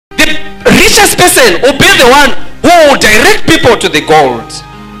richest person will be the one who will direct people to the gold.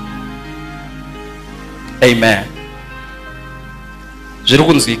 Amen.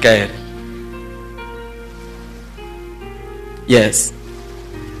 Yes.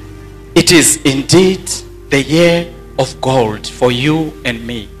 It is indeed the year of gold for you and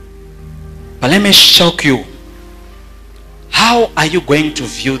me. But let me shock you. How are you going to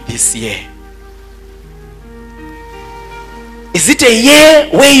view this year? Is it a year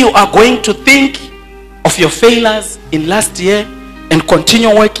where you are going to think of your failures in last year and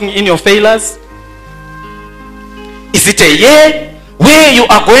continue working in your failures? Is it a year where you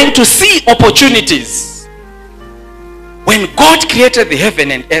are going to see opportunities? When God created the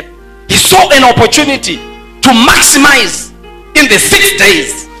heaven and earth, he saw an opportunity to maximize in the 6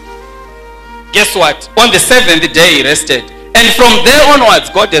 days. Guess what? On the 7th day he rested. And from there onwards,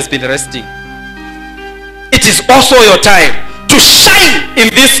 God has been resting. It is also your time to shine in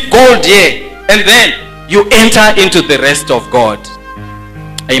this gold year. And then you enter into the rest of God.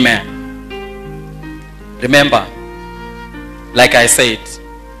 Amen. Remember, like I said,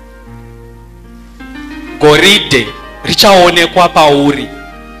 goride richaonekwa pauri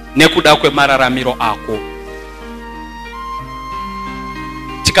nekuda kwemararamiro ako.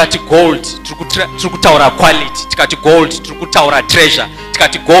 Tikati gold turikutaura quality, tikati gold turikutaura treasure,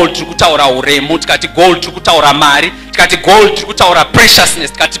 tikati gold turikutaura uremu, tikati gold turikutaura mari, tikati gold turikutaura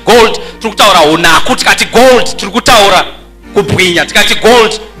preciousness, tikati gold turikutaura unaku, tikati gold turikutaura kubwinya, tikati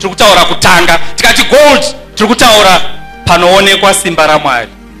gold turikutaura kutanga, tikati gold turikutaura panoonekwa simba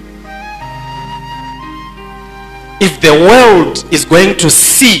raMwari. If the world is going to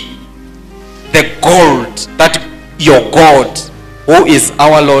see the gold that your God, who is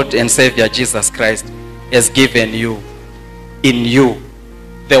our Lord and Savior Jesus Christ, has given you, in you,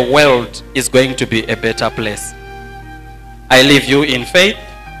 the world is going to be a better place. I leave you in faith,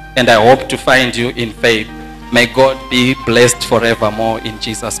 and I hope to find you in faith. May God be blessed forevermore in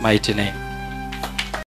Jesus' mighty name.